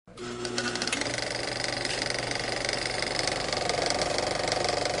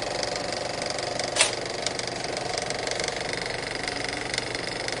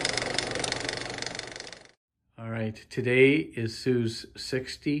right, today is Sue's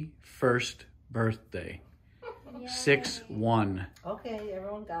 61st birthday. Yay. 6-1. Okay,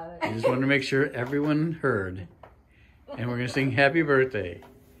 everyone got it. I just wanted to make sure everyone heard. And we're going to sing happy birthday.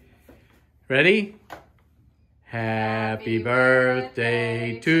 Ready? Happy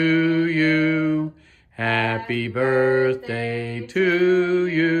birthday to you. Happy birthday to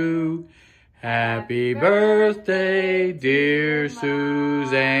you. Happy birthday, dear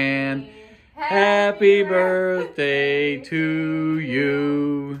Suzanne. Happy birthday to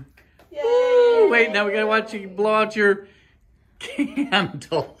you. Woo! Wait, now we gotta watch you blow out your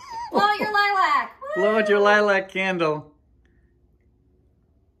candle. Blow out your lilac. Blow out your lilac candle.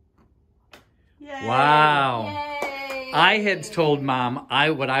 Yay. Wow. Yay. I had told Mom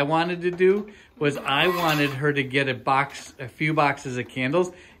what I wanted to do was I wanted her to get a few boxes of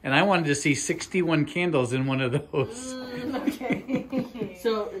candles, and I wanted to see 61 candles in one of those. Okay.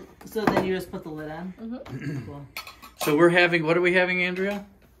 So then you just put the lid on? Mm-hmm. Cool. So we're having, what are we having, Andrea?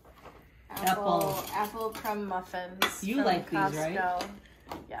 Apple crumb muffins. You from like these, Costco. right?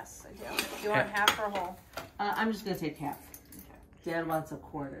 Yes, I do. Do you want half or whole? I'm just going to take half. Okay. Dad wants a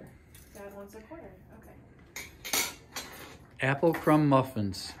quarter. Dad wants a quarter. Okay. Apple crumb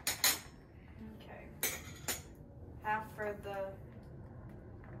muffins. Okay. Half for the.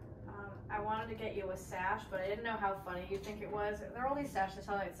 I wanted to get you a sash, but I didn't know how funny you'd think it was. There were all these sashes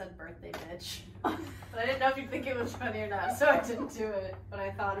that it said birthday bitch. But I didn't know if you'd think it was funny or not, so I didn't do it. But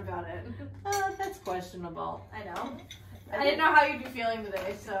I thought about it. That's questionable. I know. I didn't know how you'd be feeling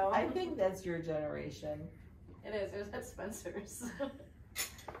today, so. I think that's your generation. It is. It was at Spencer's.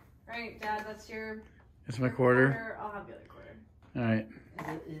 Right, Dad, that's your That's my quarter. I'll have the other quarter. All right.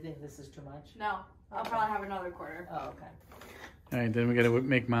 You think this is too much? No, I'll probably have another quarter. Oh, okay. All right, then we got to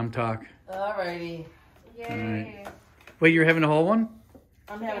make Mom talk. Alrighty. Yay. Wait, you're having a whole one?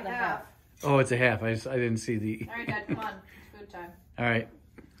 I'm having a half. Oh, it's a half. I didn't see the... All right, Dad, come on. Food time. All right.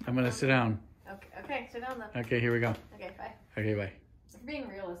 I'm going to sit down. Okay, sit down then. Okay, here we go. Okay, bye. Okay, bye. If being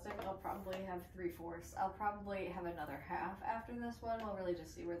realistic, I'll probably have 3/4. I'll probably have another half after this one. We'll really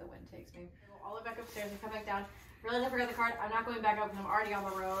just see where the wind takes me. Go all the way back upstairs and come back down. Realize I forgot the card. I'm not going back up because I'm already on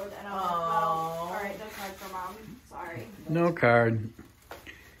the road. And I'm like, well, all right, no card for Mom. Sorry. No card.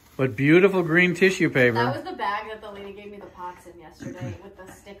 But beautiful green tissue paper. That was the bag that the lady gave me the pots in yesterday with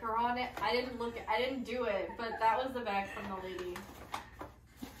the sticker on it. I didn't do it, but that was the bag from the lady.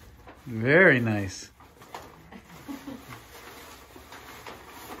 Very nice.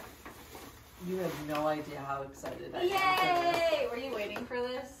 You have no idea how excited I am. Yay! Were you waiting for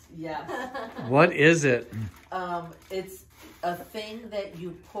this? Yes. What is it? It's a thing that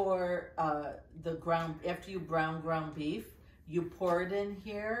you pour the ground, after you brown ground beef, you pour it in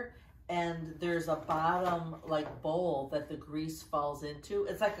here, and there's a bottom like bowl that the grease falls into.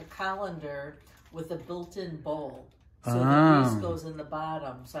 It's like a colander with a built-in bowl. So the grease goes in the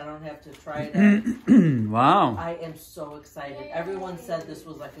bottom, so I don't have to try it out. Wow. I am so excited. Yay. Everyone said this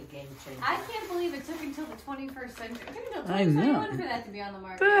was like a game changer. I can't believe it took until the 21st century. It took until I know. 2021 for that to be on the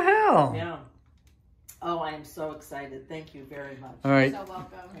market. What the hell? Yeah. Oh, I am so excited. Thank you very much. All right. You're so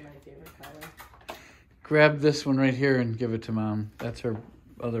welcome. My favorite color. Grab this one right here and give it to Mom. That's her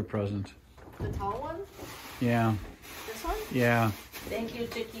other present. The tall one? Yeah. This one? Yeah. Thank you,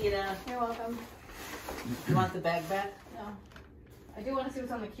 Chiquita. You're welcome. You want the bag back? No. I do want to see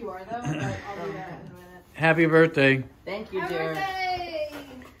what's on the QR though, but I'll do that in a minute. Happy birthday. Thank you, Happy dear. birthday!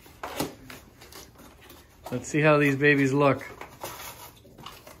 Let's see how these babies look.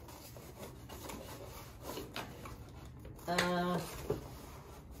 I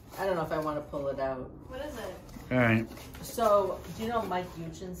don't know if I want to pull it out. What is it? All right. So, do you know Mike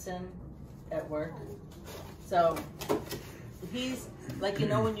Hutchinson at work? So, he's, like, you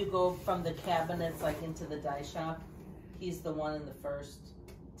know when you go from the cabinets, like, into the dye shop? He's the one in the first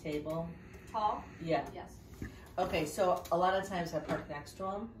table. Tall? Yeah. Yes. Okay, so a lot of times I park next to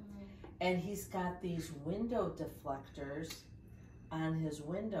him, and he's got these window deflectors on his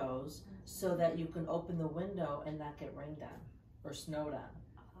windows so that you can open the window and not get rained on or snowed on.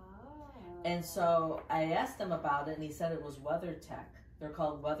 And so I asked him about it, and he said it was WeatherTech. They're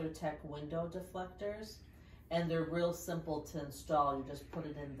called WeatherTech window deflectors, and they're real simple to install. You just put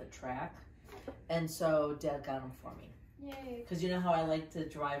it in the track. And so Dad got them for me. Yay. Because you know how I like to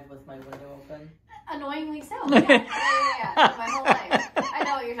drive with my window open? Annoyingly so. Yeah. My whole life. I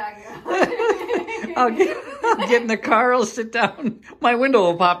know what you're talking about. I'll get in the car, I'll sit down, my window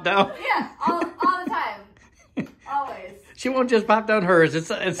will pop down. Yeah, all the time. Always. She won't just pop down hers. It's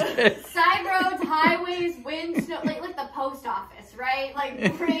Side roads, highways, wind, snow, like the post office, right?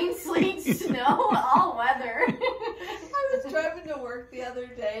 Like rain, sleet, snow, all weather. driving to work the other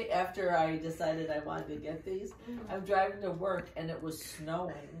day after I decided I wanted to get these. I'm driving to work and it was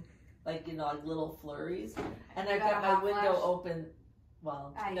snowing, like, you know, like little flurries. And I got my window open.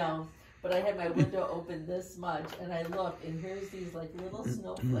 Well, no, but I had my window open this much, and I look, and here's these like little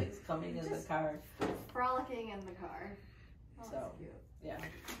snowflakes coming in the car. Frolicking in the car. Oh, So, that's cute. yeah.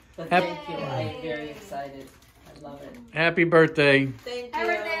 But thank you. I am very excited. I love it. Happy birthday. Thank Happy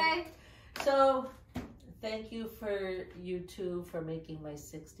you. birthday! So, thank you for you two for making my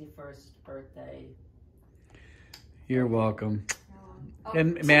 61st birthday. You're welcome. Oh,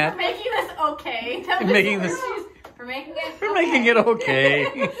 And for Matt, making this okay. That was making the this- word. For making it for making it okay.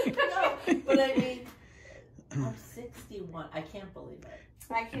 But I mean, I'm 61. I can't believe it.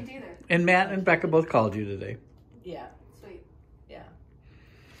 I can't either. And Matt and Becca both called you today. Yeah, Sweet. yeah.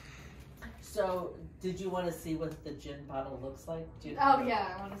 So, did you want to see what the gin bottle looks like? Oh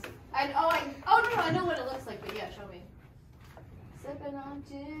yeah, I want to see. No, I know what it looks like, but yeah, show me. Sipping on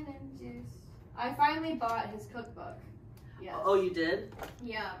gin and juice. I finally bought his cookbook. Yes. Oh, you did?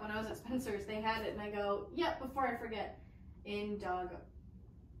 Yeah, when I was at Spencer's, they had it, and I go, yep, before I forget, in dog. I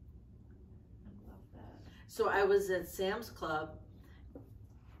love that. So I was at Sam's Club.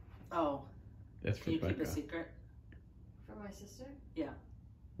 Oh, That's for can you keep a Becca. secret? For my sister?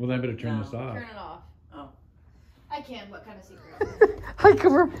 Well, I better turn No. this off. Turn it off. Oh. I can. What kind of secret? Hi,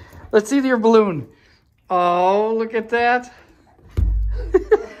 come Let's see your balloon. Oh, look at that.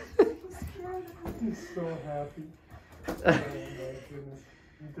 He's so happy. Oh my goodness.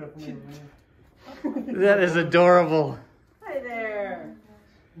 He definitely That is adorable. Hi there.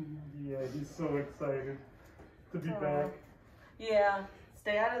 Yeah, he's so excited to be back. Yeah.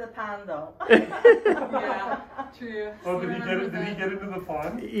 Stay out of the pond, though. Yeah, true. Oh, did he Remember get that. into the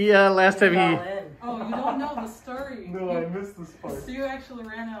pond? Yeah, last time Fell he... in. Oh, you don't know the story. No, I missed this part. Stu actually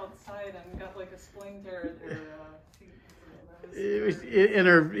ran outside and got like a splinter at her feet. It was in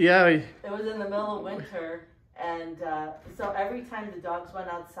her... Yeah. It was in the middle of winter, and so every time the dogs went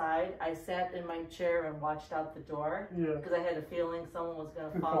outside, I sat in my chair and watched out the door Yeah. because I had a feeling someone was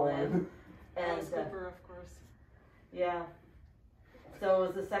going to fall in. And Cooper, of course. yeah, so it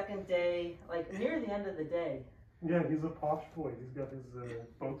was the second day, like near the end of the day. Yeah, he's a posh boy. He's got his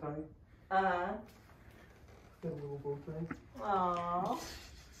bow tie. That little bow tie. Aww.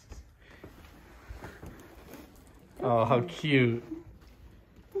 Oh, how cute.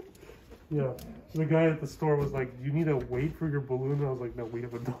 Yeah. The guy at the store was like, "You need to wait for your balloon." I was like, "No, we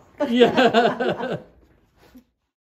have a dog." Yeah.